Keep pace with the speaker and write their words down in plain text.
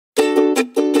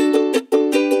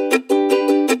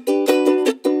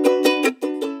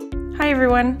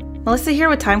everyone, Melissa here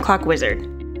with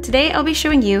timeclockwizard. Today I'll be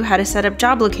showing you how to set up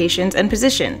job locations and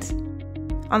positions.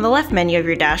 On the left menu of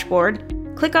your dashboard,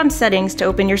 click on Settings to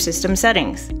open your system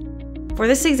settings. For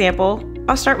this example,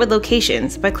 I'll start with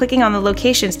Locations by clicking on the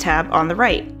Locations tab on the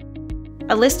right.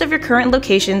 A list of your current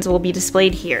locations will be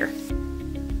displayed here.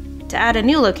 To add a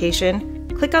new location,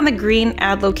 click on the green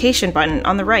Add Location button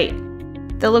on the right.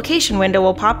 The location window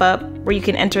will pop up where you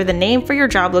can enter the name for your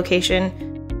job location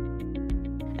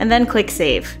and then click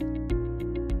Save.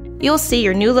 You'll see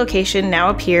your new location now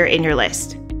appear in your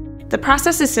list. The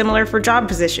process is similar for job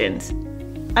positions.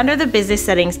 Under the Business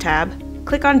Settings tab,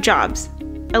 click on Jobs.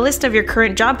 A list of your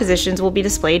current job positions will be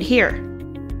displayed here.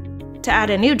 To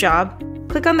add a new job,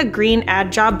 click on the green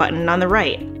Add Job button on the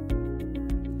right.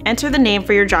 Enter the name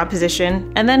for your job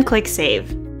position and then click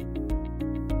Save.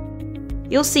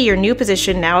 You'll see your new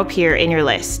position now appear in your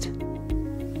list.